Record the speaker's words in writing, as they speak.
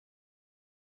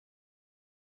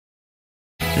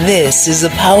This is a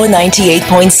Power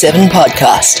 98.7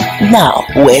 podcast. Now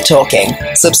we're talking.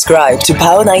 Subscribe to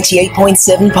Power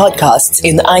 98.7 podcasts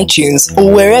in iTunes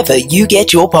or wherever you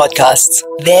get your podcasts.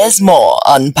 There's more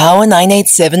on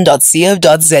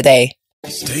power987.co.za.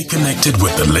 Stay connected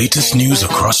with the latest news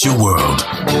across your world.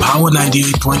 Power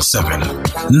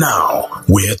 98.7. Now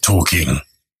we're talking.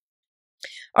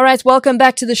 All right, welcome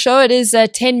back to the show. It is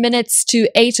 10 minutes to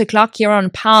 8 o'clock here on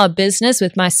Power Business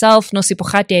with myself, Nosipho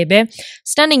Radebe,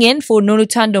 standing in for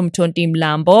Noluthando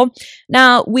Mlambo.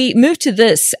 Now, we move to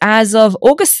this. As of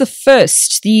August the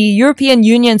 1st, the European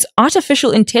Union's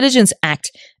Artificial Intelligence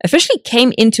Act officially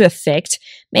came into effect,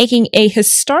 making a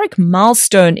historic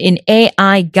milestone in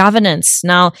AI governance.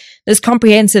 Now, this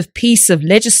comprehensive piece of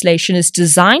legislation is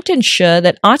designed to ensure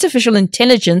that artificial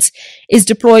intelligence is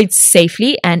deployed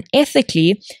safely and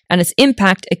ethically, and its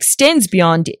impact extends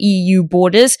beyond EU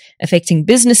borders, affecting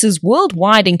businesses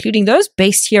worldwide, including those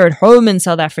based here at home in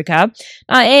South Africa.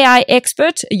 Now, AI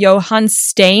expert Johan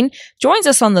Steyn joins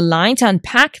us on the line to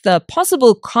unpack the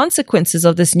possible consequences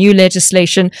of this new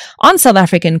legislation on South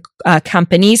African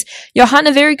companies. Johan,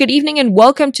 a very good evening and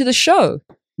welcome to the show.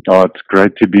 Oh, it's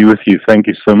great to be with you. Thank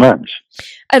you so much.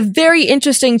 A very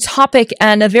interesting topic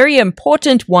and a very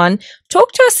important one.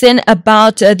 Talk to us then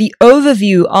about the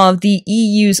overview of the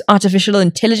EU's Artificial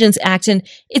Intelligence Act and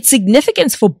its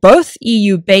significance for both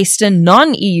EU-based and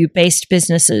non-EU-based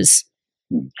businesses.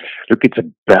 Look, it's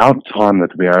about time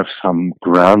that we have some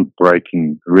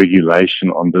groundbreaking regulation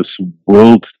on this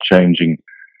world-changing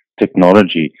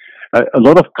technology. A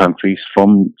lot of countries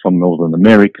from Northern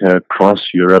America,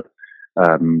 across Europe,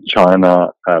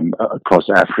 China, across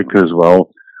Africa as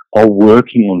well, are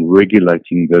working on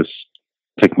regulating this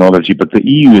technology. But the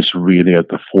EU is really at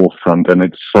the forefront, and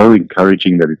it's so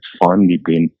encouraging that it's finally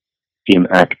been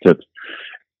enacted.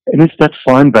 And it's that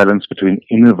fine balance between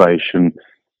innovation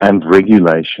and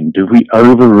regulation. Do we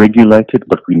over-regulate it,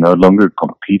 but we no longer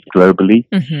compete globally?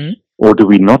 Mm-hmm. Or do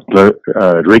we not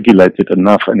regulate it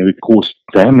enough and we cause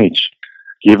damage,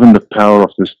 given the power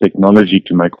of this technology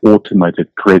to make automated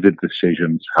credit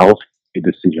decisions, health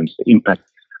decisions, the impact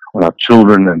on our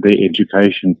children and their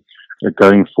education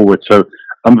going forward? So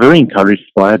I'm very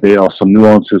encouraged by it. There are some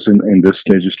nuances in this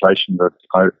legislation that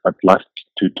I'd like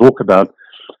to talk about.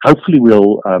 Hopefully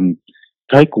we'll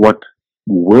take what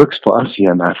works for us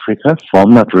here in Africa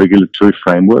from that regulatory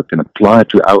framework and apply it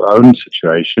to our own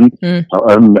situation,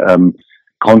 our own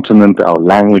continent, our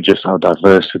languages, our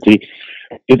diversity.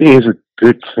 It is a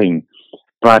good thing,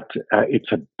 but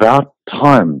it's about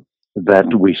time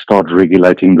that we start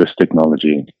regulating this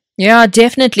technology. Yeah,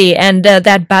 definitely. And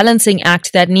that balancing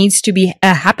act that needs to be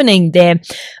happening there.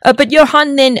 But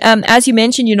Johan, then, as you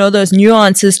mentioned, those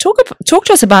nuances, talk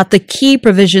to us about the key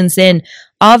provisions then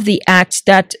of the act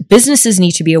that businesses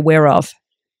need to be aware of.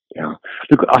 Yeah.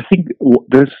 Look, I think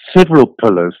there's several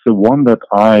pillars. The one that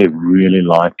I really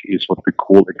like is what we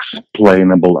call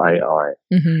explainable AI.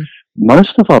 Mm-hmm.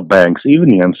 Most of our banks, even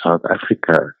here in South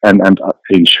Africa, and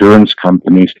insurance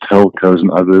companies, telcos and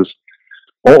others,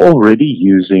 are already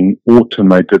using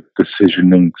automated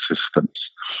decisioning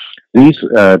systems. These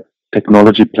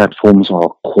technology platforms are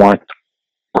quite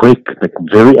quick, they're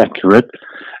very accurate,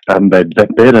 and they're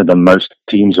better than most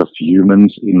teams of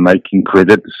humans in making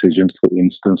credit decisions, for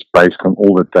instance, based on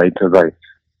all the data they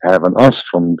have on us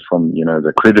from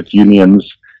the credit unions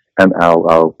and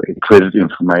our credit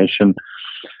information.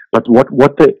 But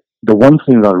the one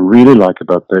thing that I really like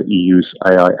about the EU's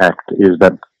AI Act is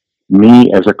that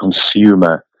me as a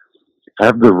consumer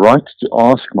have the right to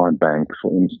ask my bank,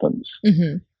 for instance,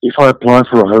 if I apply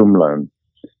for a home loan,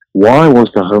 why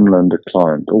was the home loan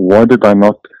declined? Or why did I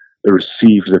not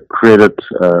receive the credit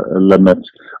limit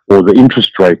or the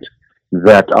interest rate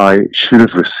that I should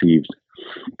have received?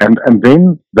 And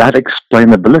then that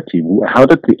explainability, how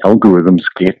did the algorithms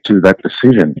get to that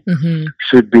decision,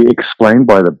 should be explained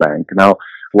by the bank. Now,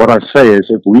 what I say is,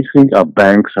 if we think our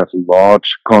banks have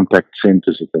large contact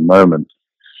centers at the moment,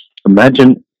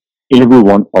 imagine every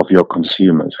one of your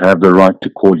consumers have the right to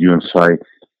call you and say,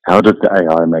 how did the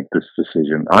AI make this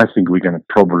decision? I think we're going to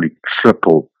probably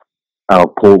triple our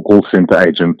call center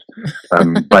agent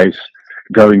base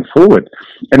going forward.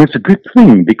 And it's a good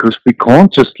thing because we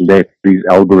can't just let these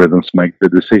algorithms make the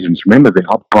decisions. Remember, there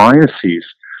are biases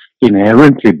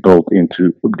inherently built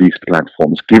into these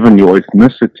platforms, given your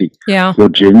ethnicity, your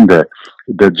gender,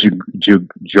 the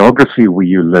geography where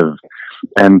you live.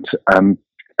 And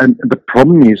the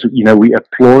problem is, we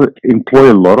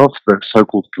employ a lot of the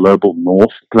so-called global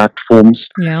north platforms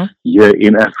here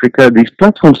in Africa. These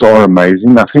platforms are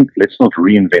amazing. I think let's not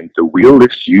reinvent the wheel.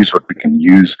 Let's use what we can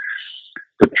use.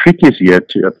 The trick is here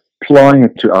to applying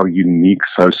it to our unique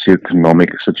socioeconomic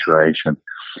situation.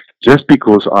 Just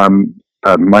because I'm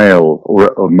a male or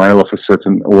a male of a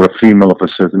certain or a female of a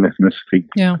certain ethnicity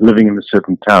living in a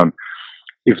certain town,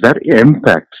 if that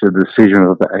impacts the decision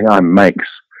that the AI makes,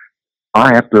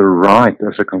 I have the right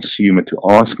as a consumer to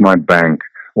ask my bank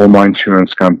or my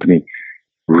insurance company,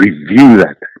 review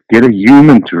that, get a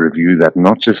human to review that,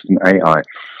 not just an AI.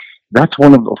 That's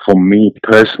for me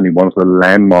personally, one of the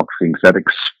landmark things, that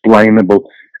explainable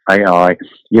AI.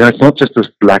 It's not just this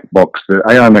black box. The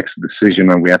AI makes a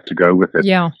decision and we have to go with it.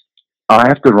 Yeah. I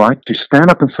have the right to stand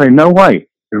up and say, no way,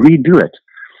 redo it.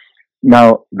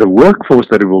 Now, the workforce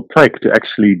that it will take to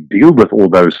actually deal with all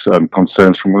those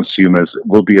concerns from consumers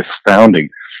will be astounding.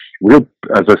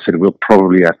 As I said, we'll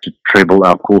probably have to treble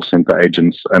our call center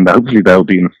agents, and hopefully they'll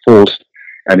be enforced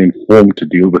and informed to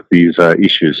deal with these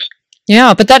issues.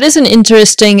 Yeah, but that is an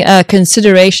interesting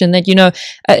consideration that,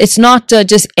 it's not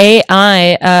just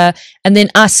AI and then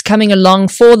us coming along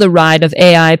for the ride of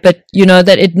AI, but,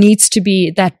 that it needs to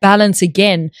be that balance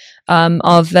again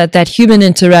of that human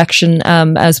interaction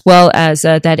as well as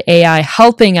that AI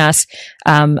helping us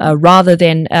rather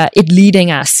than it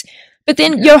leading us. But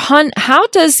then, Johan, how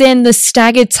does then the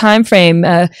staggered timeframe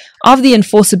of the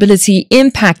enforceability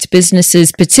impact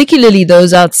businesses, particularly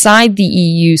those outside the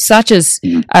EU, such as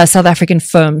South African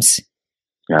firms?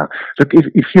 Yeah. Look,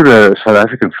 if you're a South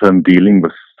African firm dealing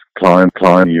with client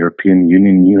European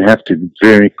Union, you have to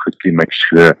very quickly make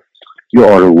sure you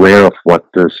are aware of what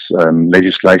this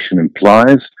legislation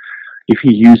implies. If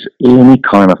you use any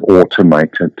kind of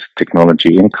automated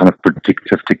technology, any kind of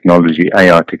predictive technology,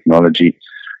 AI technology,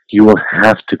 you will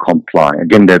have to comply.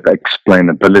 Again, that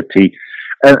explainability.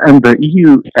 And the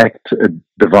EU Act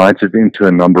divides it into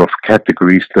a number of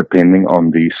categories depending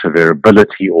on the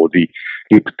severability or the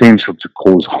potential to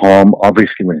cause harm.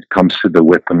 Obviously, when it comes to the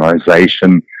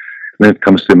weaponization, when it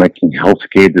comes to making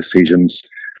healthcare decisions.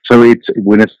 So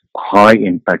when it's high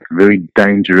impact, very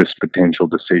dangerous potential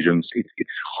decisions, it's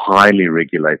highly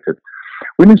regulated.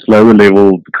 When it's lower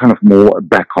level, kind of more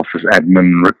back office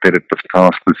admin, repetitive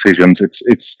task decisions,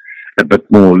 it's a bit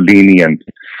more lenient.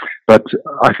 But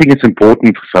I think it's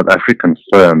important for South African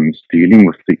firms dealing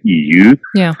with the EU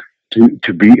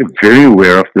to be very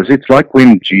aware of this. It's like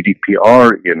when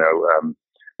GDPR,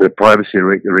 the privacy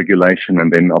regulation,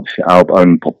 and then obviously our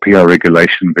own POPIA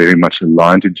regulation, very much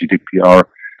aligned to GDPR,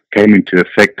 came into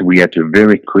effect. We had to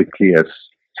very quickly, as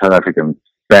South African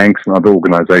banks and other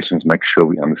organizations, make sure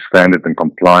we understand it and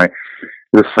comply.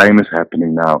 The same is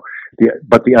happening now.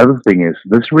 But the other thing is,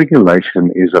 this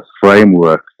regulation is a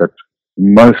framework that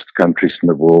most countries in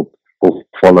the world will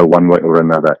follow one way or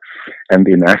another. And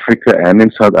in Africa and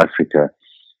in South Africa,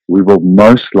 we will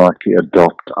most likely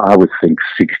adopt, I would think,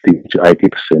 60 to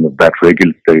 80% of that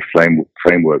regulatory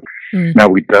framework. Now,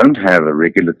 we don't have a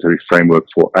regulatory framework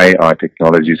for AI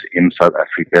technologies in South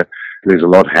Africa. There's a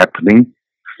lot happening,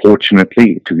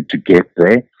 fortunately, to get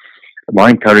there.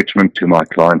 My encouragement to my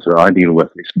clients that I deal with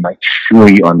is make sure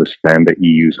you understand the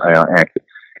EU's AI Act.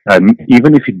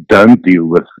 Even if you don't deal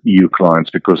with EU clients,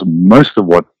 because most of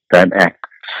what that Act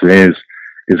says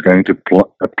is going to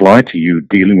apply to you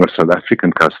dealing with South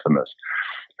African customers.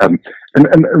 And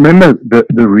remember,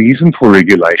 the reason for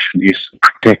regulation is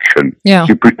protection. Yeah.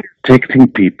 You're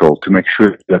protecting people to make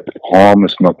sure that harm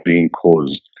is not being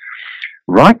caused.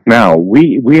 Right now,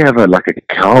 we have a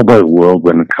cowboy world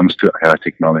when it comes to AI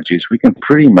technologies. We can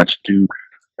pretty much do,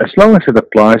 as long as it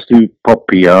applies to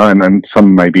POPIA and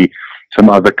some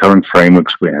other current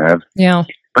frameworks we have. Yeah.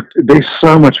 But there's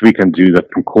so much we can do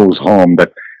that can cause harm,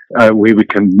 that where we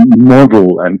can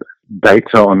model and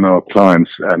data on our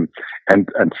clients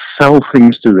and sell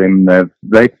things to them that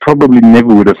they probably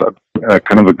never would have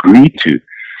kind of agreed to,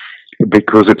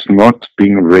 because it's not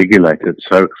being regulated.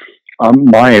 So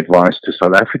my advice to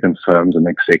South African firms and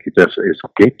executives is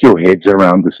get your heads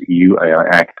around this EU AI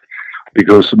Act,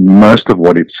 because most of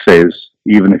what it says,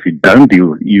 even if you don't deal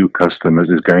with EU customers,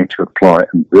 is going to apply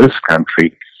in this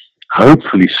country,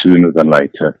 hopefully sooner than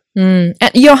later. And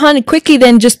Johan, quickly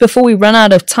then, just before we run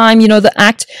out of time, the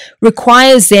Act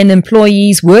requires then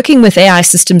employees working with AI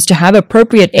systems to have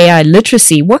appropriate AI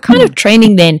literacy. What kind of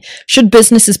training then should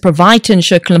businesses provide to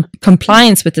ensure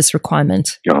compliance with this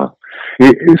requirement? Yeah,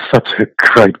 it is such a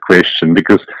great question,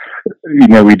 because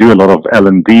we do a lot of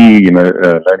L&D,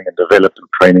 learning and development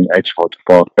training, HR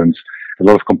departments, a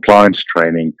lot of compliance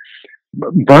training.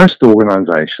 Most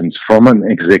organizations, from an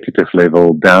executive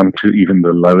level down to even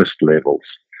the lowest levels,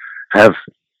 have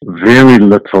very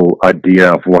little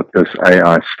idea of what this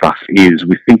AI stuff is.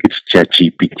 We think it's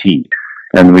ChatGPT,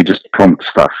 and we just prompt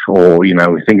stuff, or we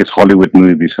think it's Hollywood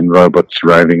movies and robots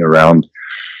driving around.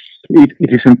 it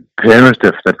is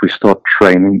imperative that we start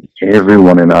training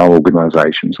everyone in our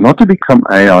organizations, not to become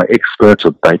AI experts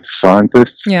or data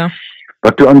scientists,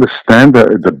 but to understand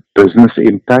the business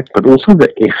impact, but also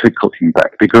the ethical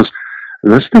impact, because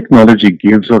this technology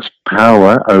gives us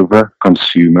power over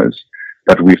consumers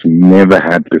that we've never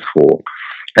had before.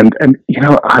 And you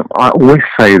know, I always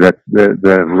say that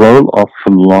the role of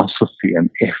philosophy and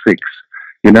ethics,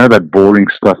 you know, that boring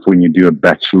stuff when you do a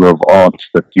Bachelor of Arts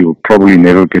that you'll probably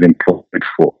never get employed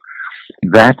for,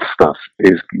 that stuff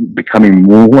is becoming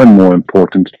more and more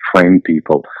important to train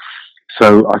people.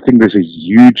 So I think there's a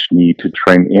huge need to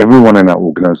train everyone in our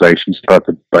organizations about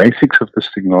the basics of this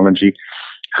technology,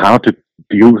 how to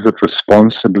deal with it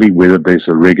responsibly, whether there's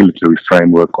a regulatory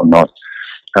framework or not.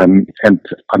 And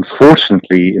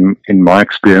unfortunately, in my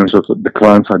experience of the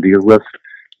clients I deal with,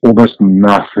 almost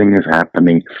nothing is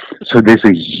happening. So there's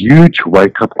a huge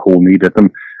wake-up call needed.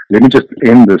 And let me just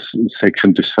end this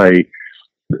section to say,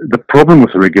 the problem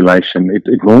with regulation,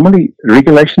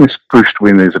 regulation is pushed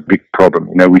when there's a big problem.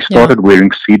 You know, we started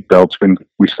wearing seat belts when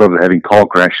we started having car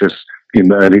crashes in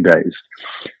the early days.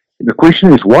 The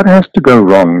question is, what has to go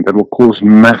wrong that will cause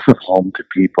massive harm to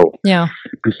people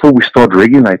before we start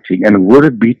regulating? And would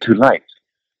it be too late?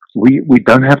 We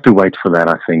don't have to wait for that,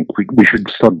 I think. We should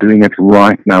start doing it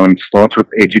right now and start with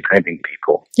educating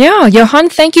people. Yeah, Johan,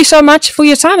 thank you so much for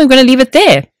your time. I'm going to leave it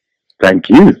there. Thank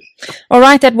you. All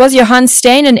right, that was Johan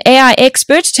Steyn, an AI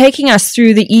expert, taking us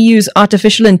through the EU's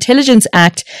Artificial Intelligence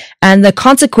Act and the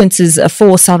consequences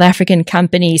for South African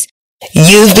companies.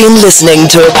 You've been listening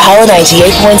to a Power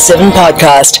 98.7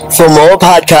 podcast. For more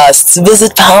podcasts,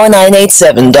 visit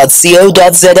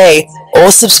power987.co.za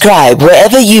or subscribe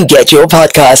wherever you get your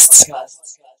podcasts.